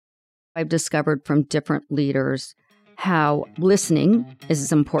I've discovered from different leaders how listening is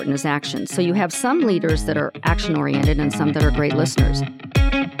as important as action. So you have some leaders that are action-oriented and some that are great listeners.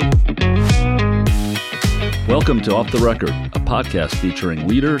 Welcome to Off the Record, a podcast featuring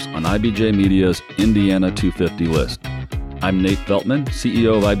leaders on IBJ Media's Indiana 250 list. I'm Nate Feltman,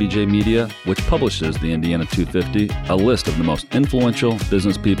 CEO of IBJ Media, which publishes the Indiana 250, a list of the most influential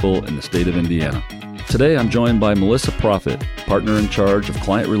business people in the state of Indiana. Today, I'm joined by Melissa Proffitt, partner in charge of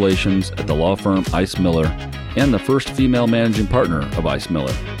client relations at the law firm Ice Miller, and the first female managing partner of Ice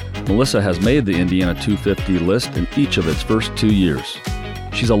Miller. Melissa has made the Indiana 250 list in each of its first 2 years.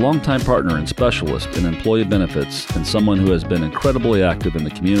 She's a longtime partner and specialist in employee benefits and someone who has been incredibly active in the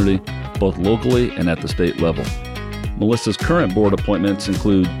community, both locally and at the state level. Melissa's current board appointments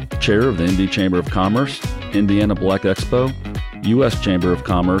include Chair of the Indy Chamber of Commerce, Indiana Black Expo, U.S. Chamber of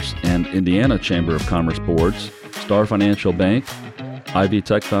Commerce and Indiana Chamber of Commerce boards, Star Financial Bank, Ivy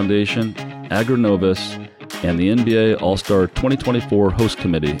Tech Foundation, Agronovis, and the NBA All-Star 2024 Host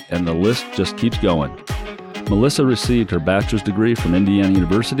Committee, and the list just keeps going. Melissa received her bachelor's degree from Indiana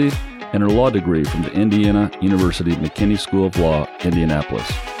University and her law degree from the Indiana University McKinney School of Law,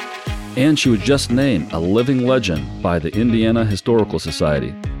 Indianapolis. And she was just named a living legend by the Indiana Historical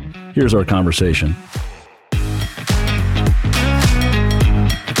Society. Here's our conversation.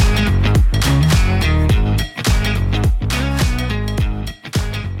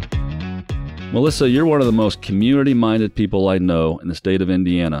 Melissa, you're one of the most community-minded people I know in the state of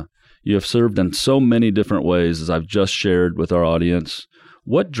Indiana. You have served in so many different ways, as I've just shared with our audience.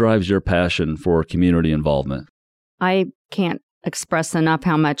 What drives your passion for community involvement? I can't express enough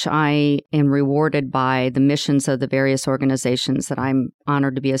how much I am rewarded by the missions of the various organizations that I'm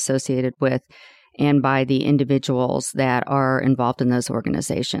honored to be associated with, and by the individuals that are involved in those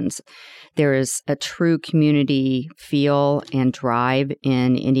organizations. There is a true community feel and drive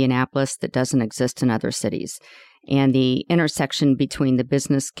in Indianapolis that doesn't exist in other cities. And the intersection between the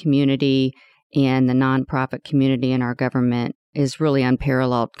business community and the nonprofit community in our government is really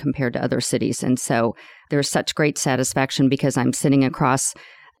unparalleled compared to other cities. And so there's such great satisfaction because I'm sitting across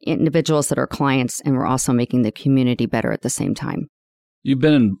individuals that are clients, and we're also making the community better at the same time. You've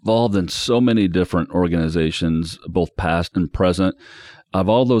been involved in so many different organizations, both past and present. Of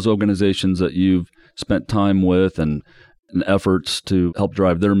all those organizations that you've spent time with and efforts to help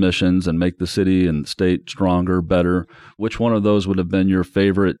drive their missions and make the city and state stronger, better, which one of those would have been your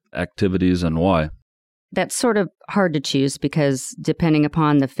favorite activities and why? That's sort of hard to choose because depending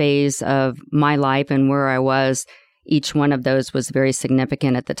upon the phase of my life and where I was, each one of those was very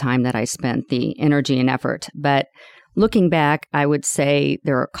significant at the time that I spent the energy and effort. But looking back, I would say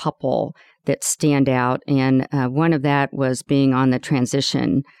there are a couple that stand out, and one of that was being on the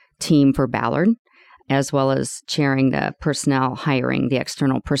transition team for Ballard, as well as chairing the personnel hiring, the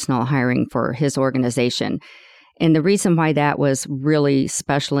external personnel hiring for his organization. And the reason why that was really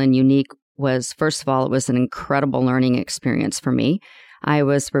special and unique was, first of all, it was an incredible learning experience for me. I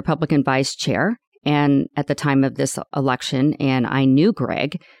was Republican vice chair and at the time of this election, and I knew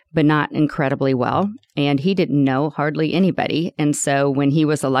Greg, but not incredibly well. And he didn't know hardly anybody. And so when he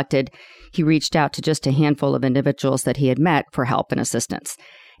was elected, he reached out to just a handful of individuals that he had met for help and assistance.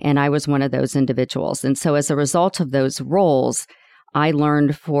 And I was one of those individuals. And so as a result of those roles, I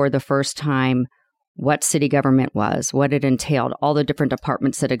learned for the first time what city government was, what it entailed, all the different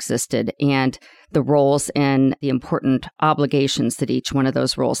departments that existed, and the roles and the important obligations that each one of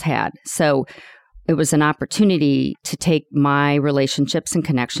those roles had. So it was an opportunity to take my relationships and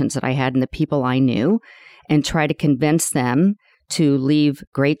connections that I had and the people I knew and try to convince them to leave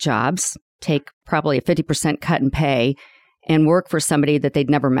great jobs, take probably a 50% cut in pay, and work for somebody that they'd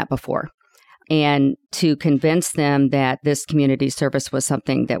never met before. And to convince them that this community service was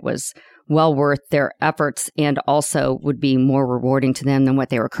something that was well worth their efforts and also would be more rewarding to them than what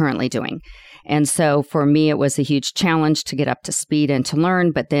they were currently doing. And so for me, it was a huge challenge to get up to speed and to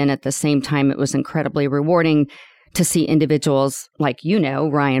learn. But then at the same time, it was incredibly rewarding to see individuals like,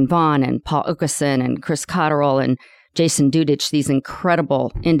 Ryan Vaughn and Paul Ukeson and Chris Cotterill and Jason Dudich, these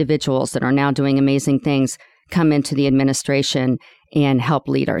incredible individuals that are now doing amazing things, come into the administration and help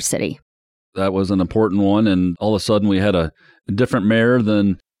lead our city. That was an important one. And all of a sudden we had a different mayor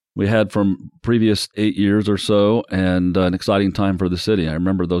than we had from previous 8 years or so, and an exciting time for the city. I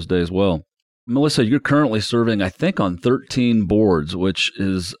remember those days well. Melissa, you're currently serving, I think, on 13 boards, which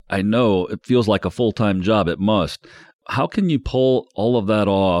is, I know, it feels like a full-time job. It must. How can you pull all of that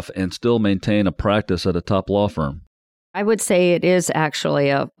off and still maintain a practice at a top law firm? I would say it is actually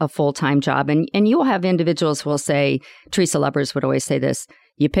a full-time job. And you'll have individuals who will say, Teresa Lubbers would always say this,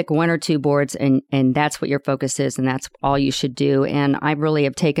 you pick one or two boards and that's what your focus is and that's all you should do. And I really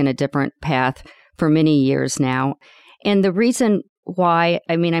have taken a different path for many years now. And the reason why,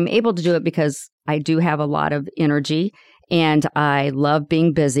 I'm able to do it because I do have a lot of energy and I love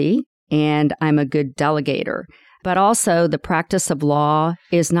being busy and I'm a good delegator. But also the practice of law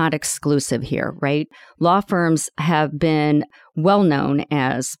is not exclusive here, right? Law firms have been well known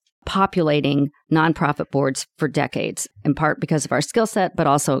as populating nonprofit boards for decades, in part because of our skill set, but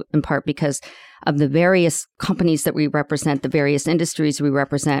also in part because of the various companies that we represent, the various industries we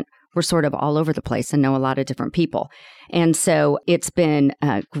represent. We're sort of all over the place and know a lot of different people. And so it's been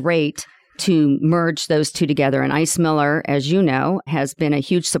great to merge those two together. And Ice Miller, as you know, has been a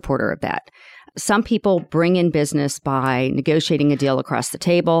huge supporter of that. Some people bring in business by negotiating a deal across the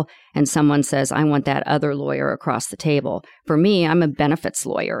table, and someone says, I want that other lawyer across the table. For me, I'm a benefits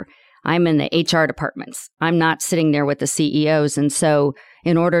lawyer. I'm in the HR departments. I'm not sitting there with the CEOs. And so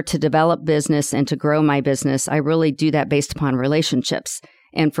in order to develop business and to grow my business, I really do that based upon relationships.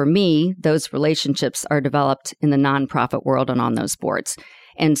 And for me, those relationships are developed in the nonprofit world and on those boards.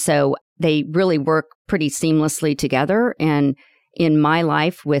 And so they really work pretty seamlessly together. And in my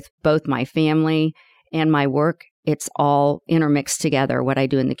life, with both my family and my work, it's all intermixed together, what I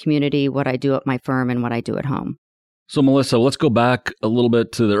do in the community, what I do at my firm, and what I do at home. So, Melissa, let's go back a little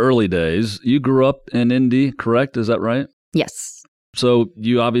bit to the early days. You grew up in Indy, correct? Is that right? Yes. So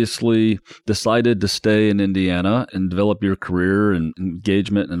you obviously decided to stay in Indiana and develop your career and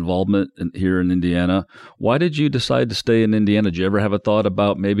engagement and involvement here in Indiana. Why did you decide to stay in Indiana? Did you ever have a thought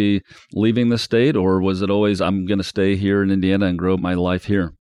about maybe leaving the state, or was it always, I'm going to stay here in Indiana and grow my life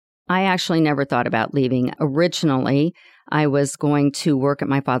here? I actually never thought about leaving. Originally, I was going to work at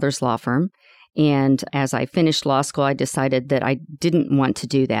my father's law firm. And as I finished law school, I decided that I didn't want to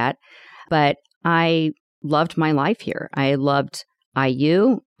do that. But I loved my life here. I loved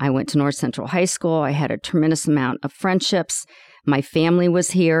IU. I went to North Central High School. I had a tremendous amount of friendships. My family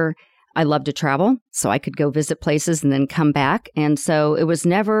was here. I loved to travel, so I could go visit places and then come back. And so it was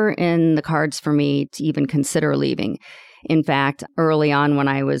never in the cards for me to even consider leaving. In fact, early on when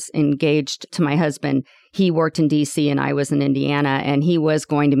I was engaged to my husband, he worked in D.C. and I was in Indiana, and he was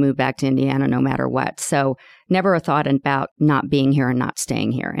going to move back to Indiana no matter what. So never a thought about not being here and not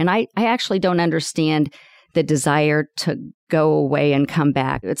staying here. And I actually don't understand the desire to go away and come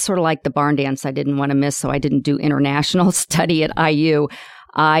back. It's sort of like the barn dance I didn't want to miss, so I didn't do international study at IU.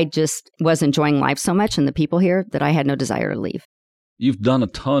 I just was enjoying life so much and the people here that I had no desire to leave. You've done a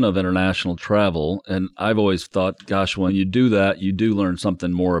ton of international travel, and I've always thought, gosh, when you do that, you do learn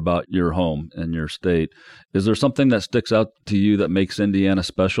something more about your home and your state. Is there something that sticks out to you that makes Indiana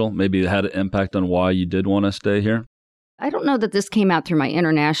special? Maybe it had an impact on why you did want to stay here? I don't know that this came out through my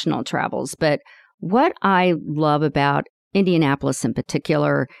international travels, but what I love about Indianapolis in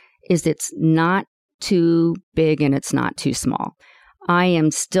particular is it's not too big and it's not too small. I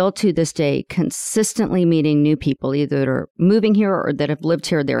am still to this day consistently meeting new people, either that are moving here or that have lived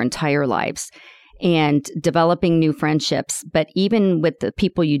here their entire lives, and developing new friendships. But even with the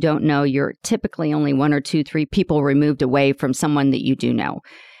people you don't know, you're typically only 1 or 2, 3 people removed away from someone that you do know.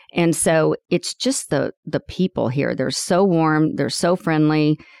 And so it's just the people here. They're so warm, they're so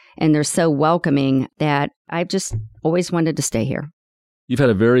friendly, and they're so welcoming that I've just always wanted to stay here. You've had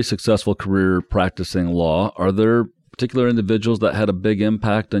a very successful career practicing law. Are there particular individuals that had a big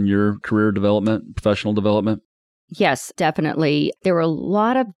impact on your career development, professional development? Yes, definitely. There were a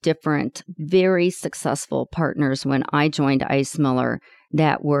lot of different, very successful partners when I joined Ice Miller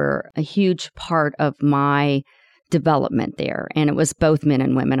that were a huge part of my development there. And it was both men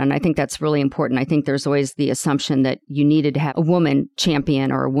and women. And I think that's really important. I think there's always the assumption that you needed to have a woman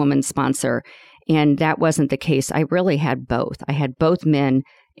champion or a woman sponsor. And that wasn't the case. I really had both. I had both men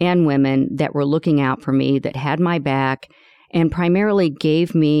and women that were looking out for me, that had my back, and primarily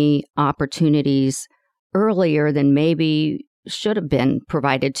gave me opportunities earlier than maybe should have been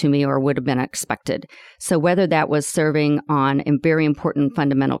provided to me or would have been expected. So whether that was serving on very important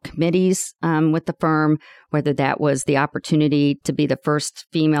fundamental committees with the firm, whether that was the opportunity to be the first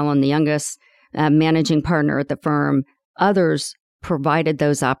female and the youngest managing partner at the firm, others provided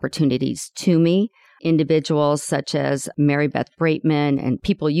those opportunities to me. Individuals such as Mary Beth Braitman and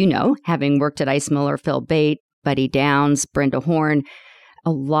people you know, having worked at Ice Miller, Phil Bate, Buddy Downs, Brenda Horn, a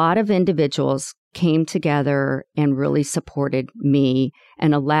lot of individuals came together and really supported me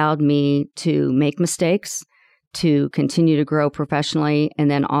and allowed me to make mistakes, to continue to grow professionally, and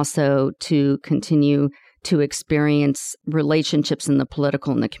then also to continue to experience relationships in the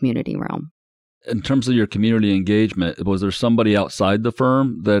political and the community realm. In terms of your community engagement, was there somebody outside the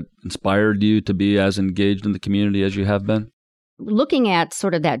firm that inspired you to be as engaged in the community as you have been? Looking at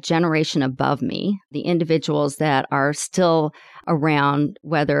sort of that generation above me, the individuals that are still around,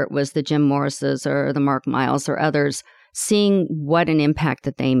 whether it was the Jim Morrises or the Mark Miles or others, seeing what an impact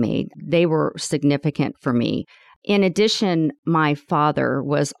that they made, they were significant for me. In addition, my father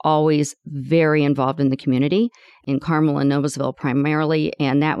was always very involved in the community, in Carmel and Noblesville primarily,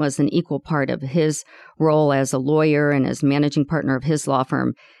 and that was an equal part of his role as a lawyer and as managing partner of his law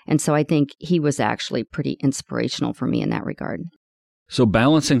firm. And so I think he was actually pretty inspirational for me in that regard. So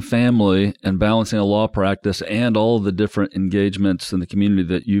balancing family and balancing a law practice and all of the different engagements in the community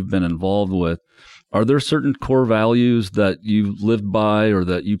that you've been involved with, are there certain core values that you lived by or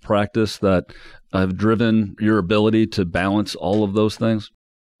that you practice that have driven your ability to balance all of those things?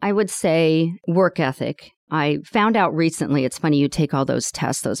 I would say work ethic. I found out recently, it's funny, you take all those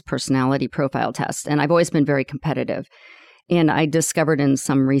tests, those personality profile tests, and I've always been very competitive. And I discovered in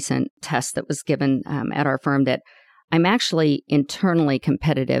some recent test that was given at our firm that I'm actually internally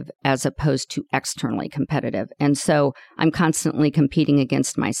competitive as opposed to externally competitive. And so I'm constantly competing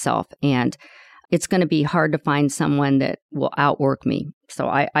against myself. And it's going to be hard to find someone that will outwork me. So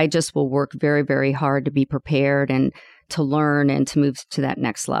I just will work very, very hard to be prepared and to learn and to move to that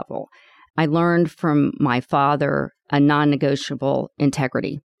next level. I learned from my father a non-negotiable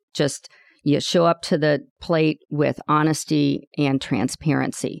integrity. Just you show up to the plate with honesty and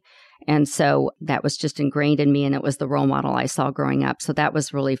transparency. And so that was just ingrained in me, and it was the role model I saw growing up. So that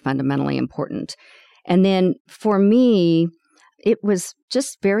was really fundamentally important. And then for me, it was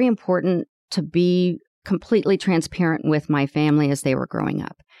just very important to be completely transparent with my family as they were growing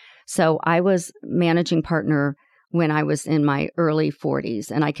up. So I was managing partner when I was in my early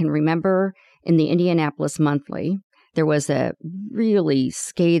 40s. And I can remember in the Indianapolis Monthly, there was a really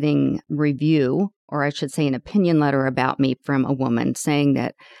scathing review, or I should say an opinion letter about me from a woman saying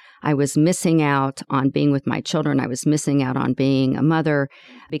that I was missing out on being with my children. I was missing out on being a mother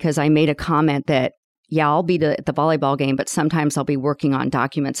because I made a comment that, yeah, I'll be at the volleyball game, but sometimes I'll be working on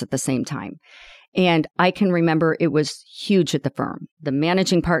documents at the same time. And I can remember it was huge at the firm. The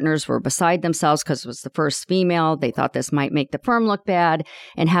managing partners were beside themselves because it was the first female. They thought this might make the firm look bad.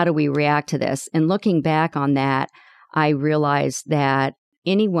 And how do we react to this? And looking back on that, I realized that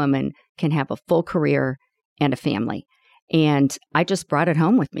any woman can have a full career and a family. And I just brought it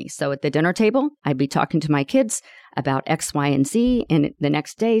home with me. So at the dinner table, I'd be talking to my kids about X, Y, and Z. And the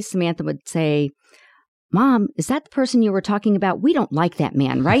next day, Samantha would say, Mom, is that the person you were talking about? We don't like that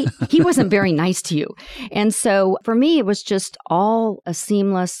man, right? He wasn't very nice to you. And so for me, it was just all a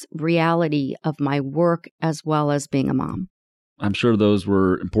seamless reality of my work as well as being a mom. I'm sure those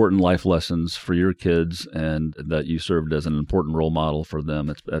were important life lessons for your kids and that you served as an important role model for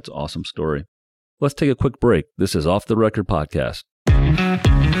them. That's an awesome story. Let's take a quick break. This is Off the Record Podcast.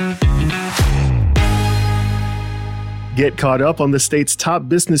 Get caught up on the state's top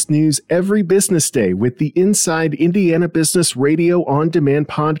business news every business day with the Inside Indiana Business Radio On Demand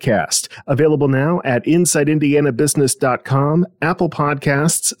podcast. Available now at InsideIndianaBusiness.com, Apple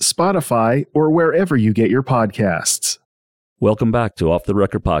Podcasts, Spotify, or wherever you get your podcasts. Welcome back to Off the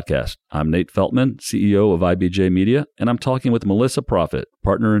Record Podcast. I'm Nate Feltman, CEO of IBJ Media, and I'm talking with Melissa Proffitt,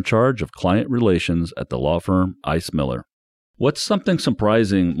 partner in charge of client relations at the law firm Ice Miller. What's something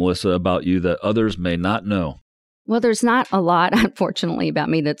surprising, Melissa, about you that others may not know? Well, there's not a lot, unfortunately, about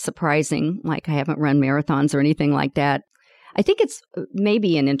me that's surprising, like I haven't run marathons or anything like that. I think it's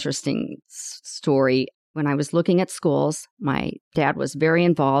maybe an interesting story. When I was looking at schools, my dad was very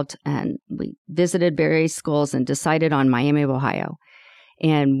involved, and we visited various schools and decided on Miami, Ohio,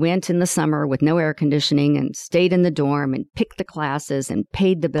 and went in the summer with no air conditioning and stayed in the dorm and picked the classes and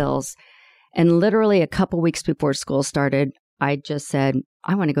paid the bills. And literally a couple weeks before school started, I just said,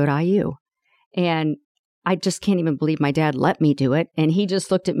 I want to go to IU. And I just can't even believe my dad let me do it. And he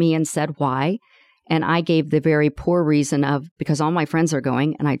just looked at me and said, why? And I gave the very poor reason of, because all my friends are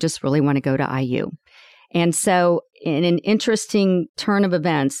going and I just really want to go to IU. And so in an interesting turn of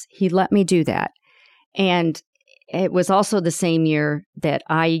events, he let me do that. And it was also the same year that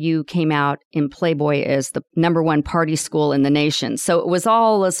IU came out in Playboy as the #1 party school in the nation. So it was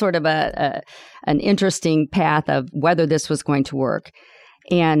all a sort of an interesting path of whether this was going to work.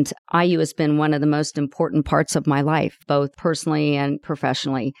 And IU has been one of the most important parts of my life, both personally and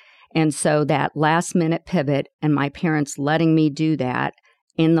professionally. And so that last minute pivot and my parents letting me do that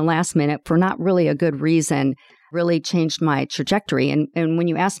in the last minute for not really a good reason really changed my trajectory. And when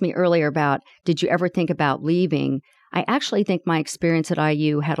you asked me earlier about, did you ever think about leaving? I actually think my experience at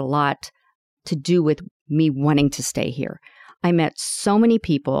IU had a lot to do with me wanting to stay here. I met so many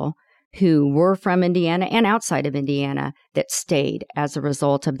people who were from Indiana and outside of Indiana that stayed as a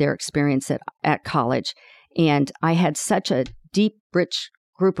result of their experience at college. And I had such a deep, rich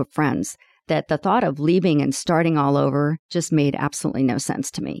group of friends that the thought of leaving and starting all over just made absolutely no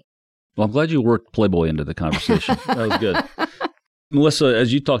sense to me. Well, I'm glad you worked Playboy into the conversation. That was good. Melissa,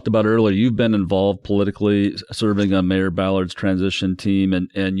 as you talked about earlier, you've been involved politically, serving on Mayor Ballard's transition team,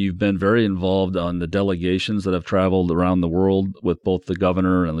 and you've been very involved on the delegations that have traveled around the world with both the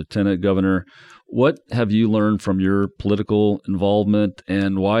governor and lieutenant governor. What have you learned from your political involvement,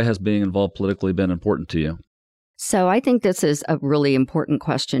 and why has being involved politically been important to you? So I think this is a really important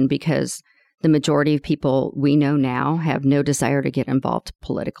question because the majority of people we know now have no desire to get involved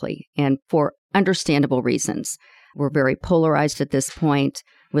politically, and for understandable reasons. We're very polarized at this point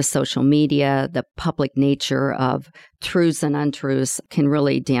with social media. The public nature of truths and untruths can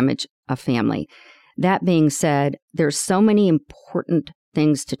really damage a family. That being said, there's so many important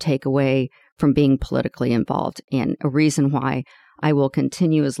things to take away from being politically involved, and a reason why I will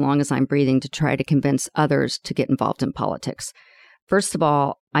continue as long as I'm breathing to try to convince others to get involved in politics. First of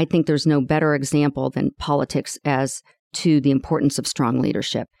all, I think there's no better example than politics as to the importance of strong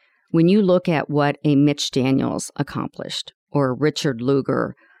leadership. When you look at what a Mitch Daniels accomplished, or a Richard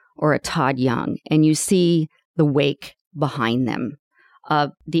Lugar, or a Todd Young, and you see the wake behind them,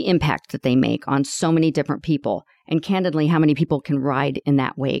 the impact that they make on so many different people, and candidly, how many people can ride in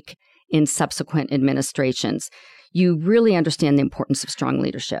that wake in subsequent administrations, you really understand the importance of strong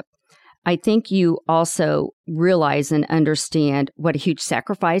leadership. I think you also realize and understand what a huge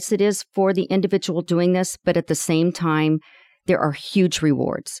sacrifice it is for the individual doing this, but at the same time, there are huge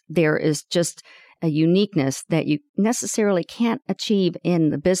rewards. There is just a uniqueness that you necessarily can't achieve in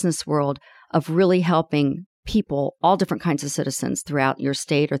the business world of really helping people, all different kinds of citizens throughout your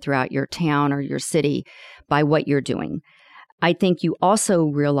state or throughout your town or your city by what you're doing. I think you also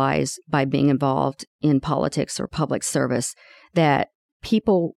realize by being involved in politics or public service that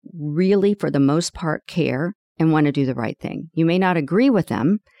people really, for the most part, care and want to do the right thing. You may not agree with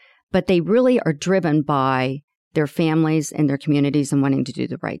them, but they really are driven by their families and their communities and wanting to do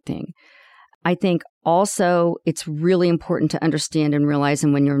the right thing. I think also it's really important to understand and realize,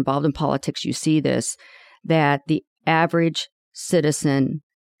 and when you're involved in politics, you see this, that the average citizen,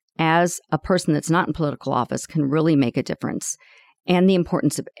 as a person that's not in political office, can really make a difference, and the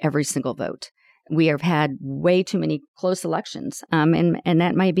importance of every single vote. We have had way too many close elections, and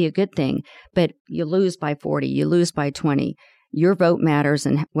that might be a good thing, but you lose by 40, you lose by 20. Your vote matters,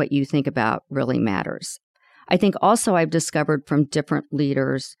 and what you think about really matters. I think also I've discovered from different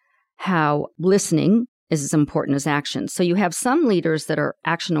leaders how listening is as important as action. So you have some leaders that are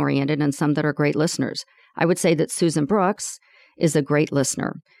action-oriented and some that are great listeners. I would say that Susan Brooks is a great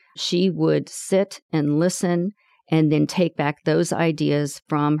listener. She would sit and listen and then take back those ideas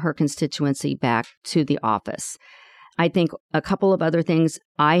from her constituency back to the office. I think a couple of other things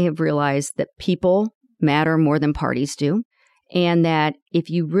I have realized that people matter more than parties do. And that if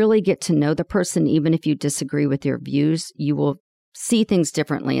you really get to know the person, even if you disagree with their views, you will see things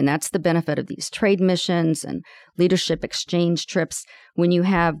differently. And that's the benefit of these trade missions and leadership exchange trips. When you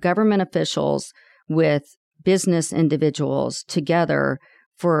have government officials with business individuals together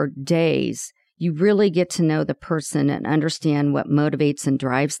for days, you really get to know the person and understand what motivates and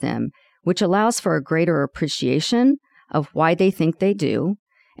drives them, which allows for a greater appreciation of why they think they do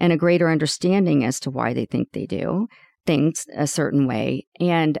and a greater understanding as to why they think they do things a certain way,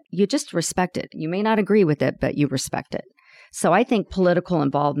 and you just respect it. You may not agree with it, but you respect it. So I think political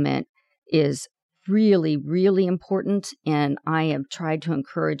involvement is really, really important, and I have tried to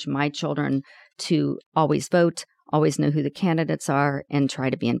encourage my children to always vote, always know who the candidates are, and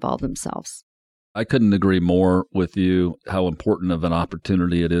try to be involved themselves. I couldn't agree more with you how important of an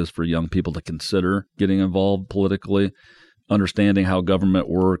opportunity it is for young people to consider getting involved politically, understanding how government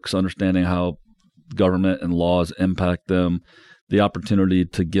works, understanding how government and laws impact them. The opportunity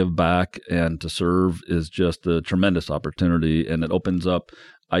to give back and to serve is just a tremendous opportunity, and it opens up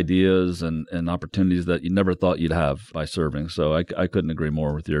ideas and opportunities that you never thought you'd have by serving. So I couldn't agree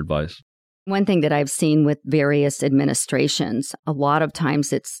more with your advice. One thing that I've seen with various administrations, a lot of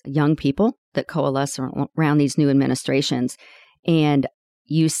times it's young people that coalesce around these new administrations, and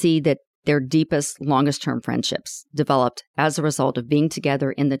you see that their deepest, longest-term friendships developed as a result of being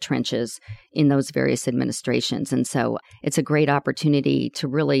together in the trenches in those various administrations. And so it's a great opportunity to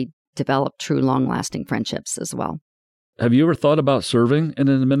really develop true, long-lasting friendships as well. Have you ever thought about serving in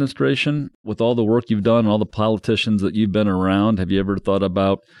an administration with all the work you've done, all the politicians that you've been around? Have you ever thought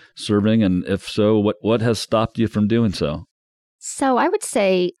about serving? And if so, what has stopped you from doing so? So I would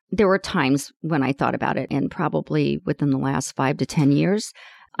say there were times when I thought about it, and probably within the last 5 to 10 years.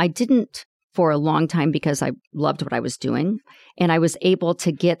 I didn't for a long time because I loved what I was doing. And I was able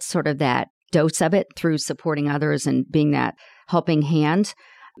to get sort of that dose of it through supporting others and being that helping hand.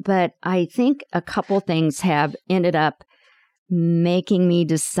 But I think a couple things have ended up making me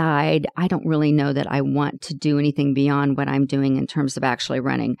decide I don't really know that I want to do anything beyond what I'm doing in terms of actually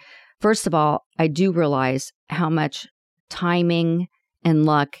running. First of all, I do realize how much timing and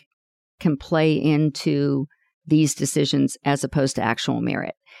luck can play into these decisions as opposed to actual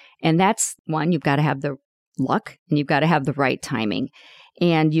merit. And that's one, you've got to have the luck and you've got to have the right timing.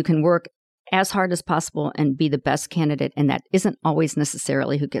 And you can work as hard as possible and be the best candidate. And that isn't always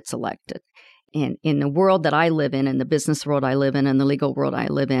necessarily who gets elected. And in the world that I live in the business world I live in and the legal world I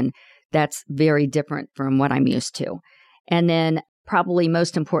live in, that's very different from what I'm used to. And then probably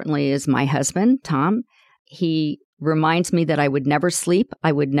most importantly is my husband, Tom. He reminds me that I would never sleep,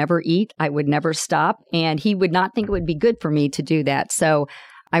 I would never eat, I would never stop, and he would not think it would be good for me to do that. So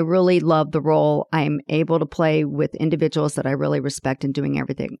I really love the role I'm able to play with individuals that I really respect and doing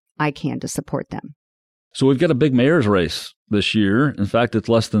everything I can to support them. So we've got a big mayor's race this year. In fact, it's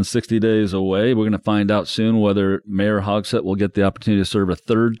less than 60 days away. We're going to find out soon whether Mayor Hogsett will get the opportunity to serve a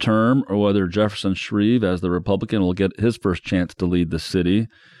third term or whether Jefferson Shreve, as the Republican, will get his first chance to lead the city.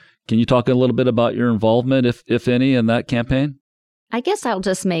 Can you talk a little bit about your involvement, if any, in that campaign? I guess I'll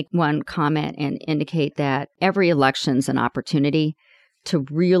just make one comment and indicate that every election's an opportunity to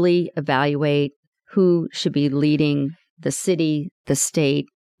really evaluate who should be leading the city, the state,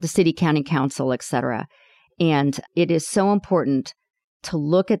 the city, county council, et cetera. And it is so important to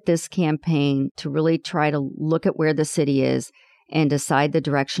look at this campaign, to really try to look at where the city is and decide the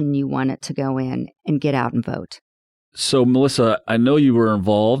direction you want it to go in and get out and vote. So, Melissa, I know you were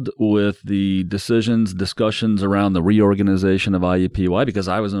involved with the discussions around the reorganization of IUPUI because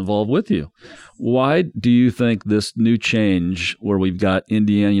I was involved with you. Why do you think this new change, where we've got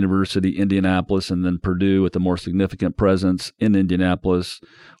Indiana University, Indianapolis, and then Purdue with a more significant presence in Indianapolis,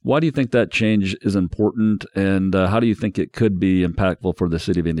 why do you think that change is important, and how do you think it could be impactful for the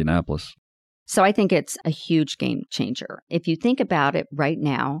city of Indianapolis? So I think it's a huge game changer. If you think about it right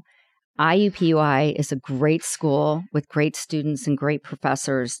now, IUPUI is a great school with great students and great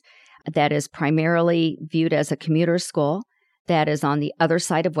professors that is primarily viewed as a commuter school that is on the other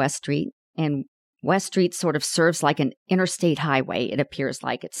side of West Street. And West Street sort of serves like an interstate highway, it appears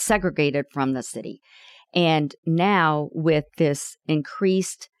like. It's segregated from the city. And now with this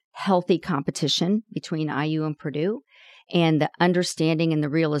increased healthy competition between IU and Purdue, and the understanding and the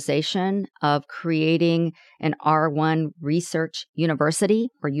realization of creating an R1 research university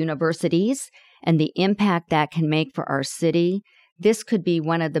or universities and the impact that can make for our city, this could be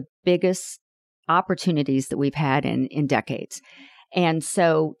one of the biggest opportunities that we've had in decades. And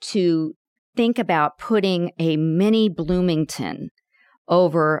so to think about putting a mini Bloomington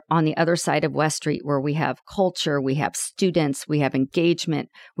over on the other side of West Street where we have culture, we have students, we have engagement,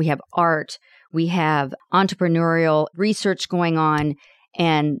 we have art, we have entrepreneurial research going on,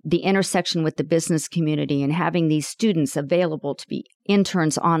 and the intersection with the business community and having these students available to be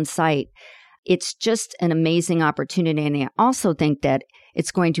interns on site. It's just an amazing opportunity. And I also think that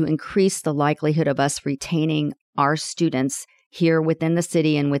it's going to increase the likelihood of us retaining our students here within the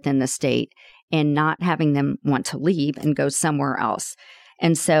city and within the state and not having them want to leave and go somewhere else.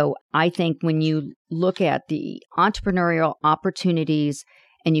 And so I think when you look at the entrepreneurial opportunities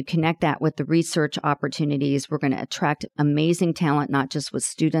and you connect that with the research opportunities, we're going to attract amazing talent, not just with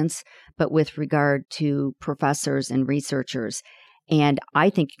students, but with regard to professors and researchers. And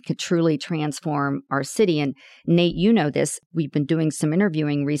I think it could truly transform our city. And Nate, you know this. We've been doing some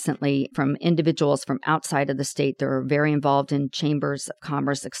interviewing recently from individuals from outside of the state that are very involved in chambers of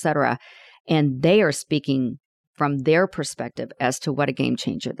commerce, et cetera. And they are speaking from their perspective as to what a game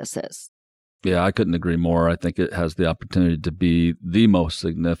changer this is. Yeah, I couldn't agree more. I think it has the opportunity to be the most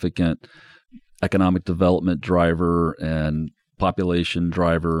significant economic development driver and population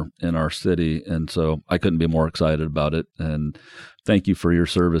driver in our city. And so I couldn't be more excited about it. And thank you for your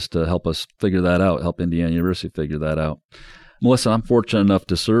service to help us figure that out, help Indiana University figure that out. Melissa, I'm fortunate enough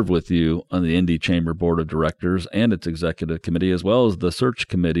to serve with you on the Indy Chamber Board of Directors and its executive committee, as well as the search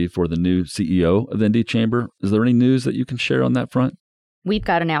committee for the new CEO of the Indy Chamber. Is there any news that you can share on that front? We've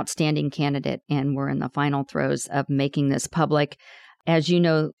got an outstanding candidate, and we're in the final throes of making this public. As you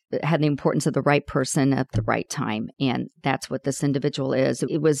know, it had the importance of the right person at the right time, and that's what this individual is.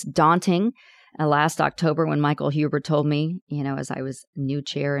 It was daunting last October when Michael Huber told me, as I was new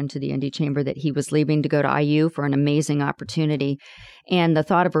chair into the Indy Chamber, that he was leaving to go to IU for an amazing opportunity. And the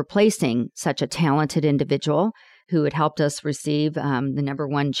thought of replacing such a talented individual who had helped us receive the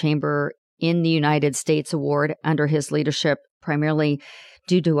 #1 chamber in the United States award under his leadership, primarily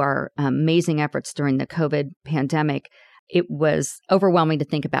due to our amazing efforts during the COVID pandemic, it was overwhelming to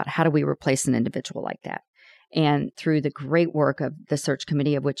think about how do we replace an individual like that. And through the great work of the search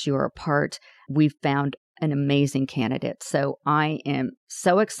committee of which you are a part, we've found an amazing candidate. So I am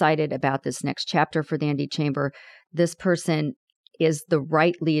so excited about this next chapter for the Indy Chamber. This person is the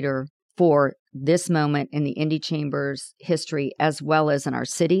right leader for this moment in the Indy Chamber's history, as well as in our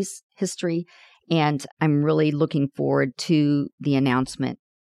city's history. And I'm really looking forward to the announcement.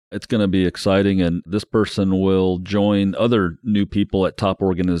 It's going to be exciting, and this person will join other new people at top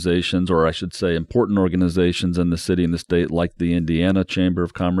organizations, or I should say important organizations in the city and the state, like the Indiana Chamber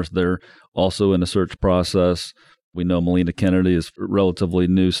of Commerce. They're also in a search process. We know Melina Kennedy is relatively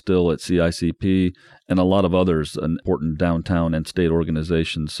new still at CICP, and a lot of others, important downtown and state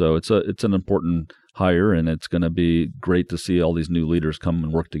organizations. So it's an important hire, and it's going to be great to see all these new leaders come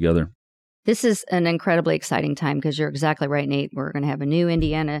and work together. This is an incredibly exciting time because you're exactly right, Nate. We're going to have a new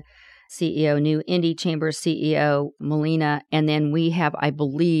Indiana CEO, new Indy Chamber CEO, Melina, and then we have, I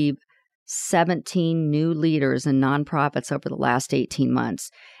believe, 17 new leaders and nonprofits over the last 18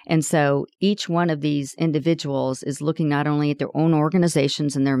 months. And so each one of these individuals is looking not only at their own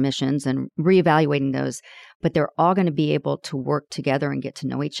organizations and their missions and reevaluating those, but they're all going to be able to work together and get to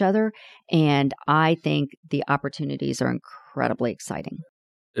know each other. And I think the opportunities are incredibly exciting.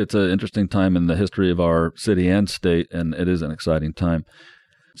 It's an interesting time in the history of our city and state, and it is an exciting time.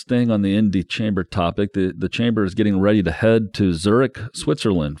 Staying on the Indy Chamber topic, the Chamber is getting ready to head to Zurich,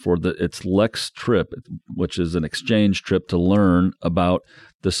 Switzerland for its Lex trip, which is an exchange trip to learn about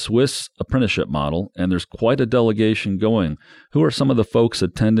the Swiss apprenticeship model, and there's quite a delegation going. Who are some of the folks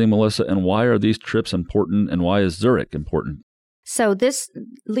attending, Melissa, and why are these trips important, and why is Zurich important? So this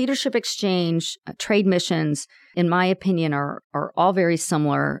leadership exchange, trade missions, in my opinion, are all very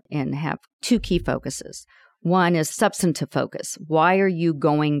similar and have two key focuses. One is substantive focus. Why are you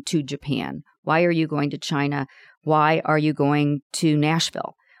going to Japan? Why are you going to China? Why are you going to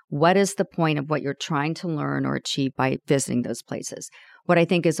Nashville? What is the point of what you're trying to learn or achieve by visiting those places? What I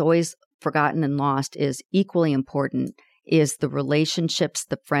think is always forgotten and lost is equally important is the relationships,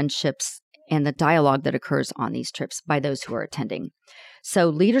 the friendships, and the dialogue that occurs on these trips by those who are attending. So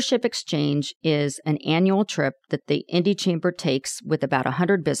Leadership Exchange is an annual trip that the Indy Chamber takes with about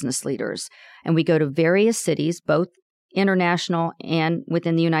 100 business leaders. And we go to various cities, both international and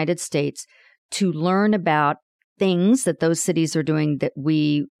within the United States, to learn about things that those cities are doing that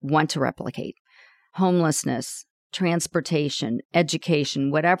we want to replicate. Homelessness, transportation,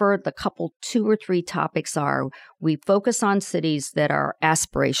 education, whatever the couple 2 or 3 topics are, we focus on cities that are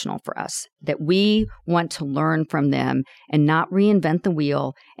aspirational for us, that we want to learn from them and not reinvent the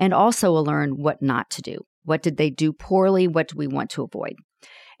wheel, and also learn what not to do. What did they do poorly? What do we want to avoid?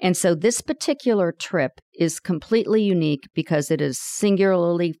 And so this particular trip is completely unique because it is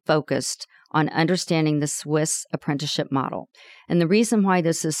singularly focused on understanding the Swiss apprenticeship model. And the reason why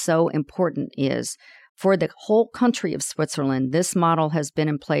this is so important is for the whole country of Switzerland, this model has been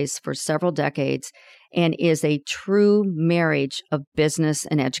in place for several decades and is a true marriage of business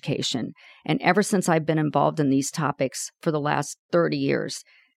and education. And ever since I've been involved in these topics for the last 30 years,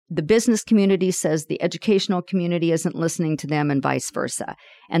 the business community says the educational community isn't listening to them and vice versa.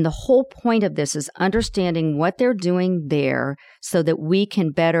 And the whole point of this is understanding what they're doing there so that we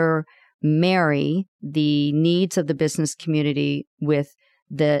can better marry the needs of the business community with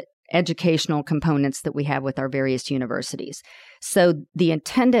the educational components that we have with our various universities. So the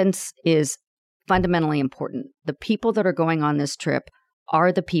attendance is fundamentally important. The people that are going on this trip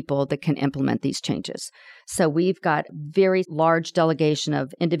are the people that can implement these changes. So we've got a very large delegation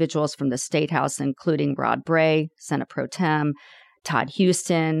of individuals from the State House, including Rod Bray, Senate Pro Tem, Todd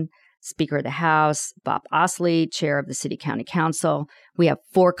Houston, Speaker of the House, Bob Osley, Chair of the City County Council. We have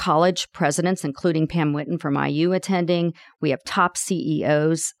 4 college presidents, including Pam Whitten from IU attending. We have top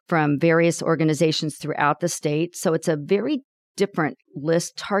CEOs from various organizations throughout the state. So it's a very different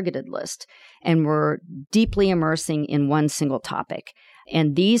list, targeted list, and we're deeply immersing in one single topic.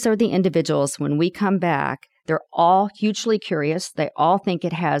 And these are the individuals, when we come back, they're all hugely curious. They all think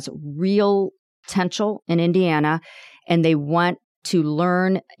it has real potential in Indiana, and they want to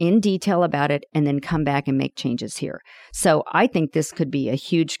learn in detail about it and then come back and make changes here. So I think this could be a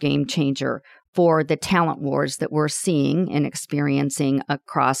huge game changer for the talent wars that we're seeing and experiencing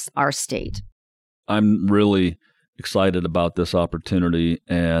across our state. I'm really excited about this opportunity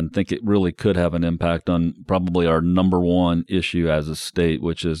and think it really could have an impact on probably our number one issue as a state,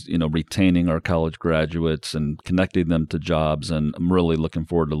 which is, retaining our college graduates and connecting them to jobs. And I'm really looking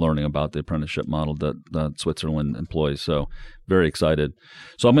forward to learning about the apprenticeship model that Switzerland employs. So very excited.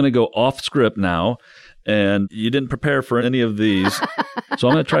 So I'm going to go off script now And you didn't prepare for any of these. So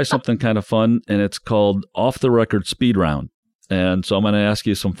I'm going to try something kind of fun, and it's called Off the Record Speed Round. And so I'm going to ask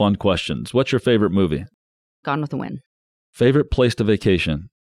you some fun questions. What's your favorite movie? Gone with the Wind. Favorite place to vacation?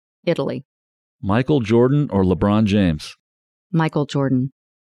 Italy. Michael Jordan or LeBron James? Michael Jordan.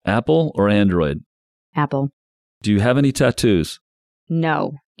 Apple or Android? Apple. Do you have any tattoos?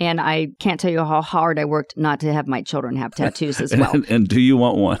 No. And I can't tell you how hard I worked not to have my children have tattoos as well. And do you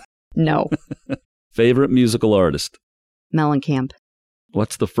want one? No. Favorite musical artist? Mellencamp.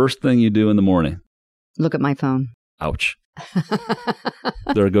 What's the first thing you do in the morning? Look at my phone. Ouch.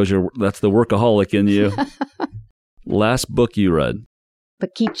 There goes that's the workaholic in you. Last book you read?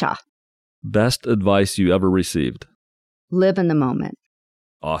 Paquicha. Best advice you ever received? Live in the moment.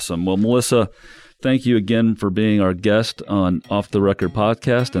 Awesome. Well, Melissa, thank you again for being our guest on Off the Record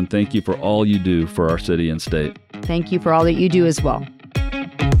podcast, and thank you for all you do for our city and state. Thank you for all that you do as well.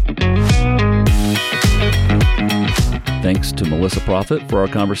 Thanks to Melissa Proffitt for our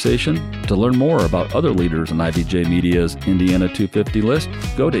conversation. To learn more about other leaders in IBJ Media's Indiana 250 list,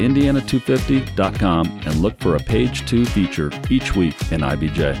 go to indiana250.com and look for a Page 2 feature each week in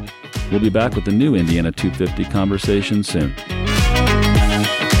IBJ. We'll be back with a new Indiana 250 conversation soon.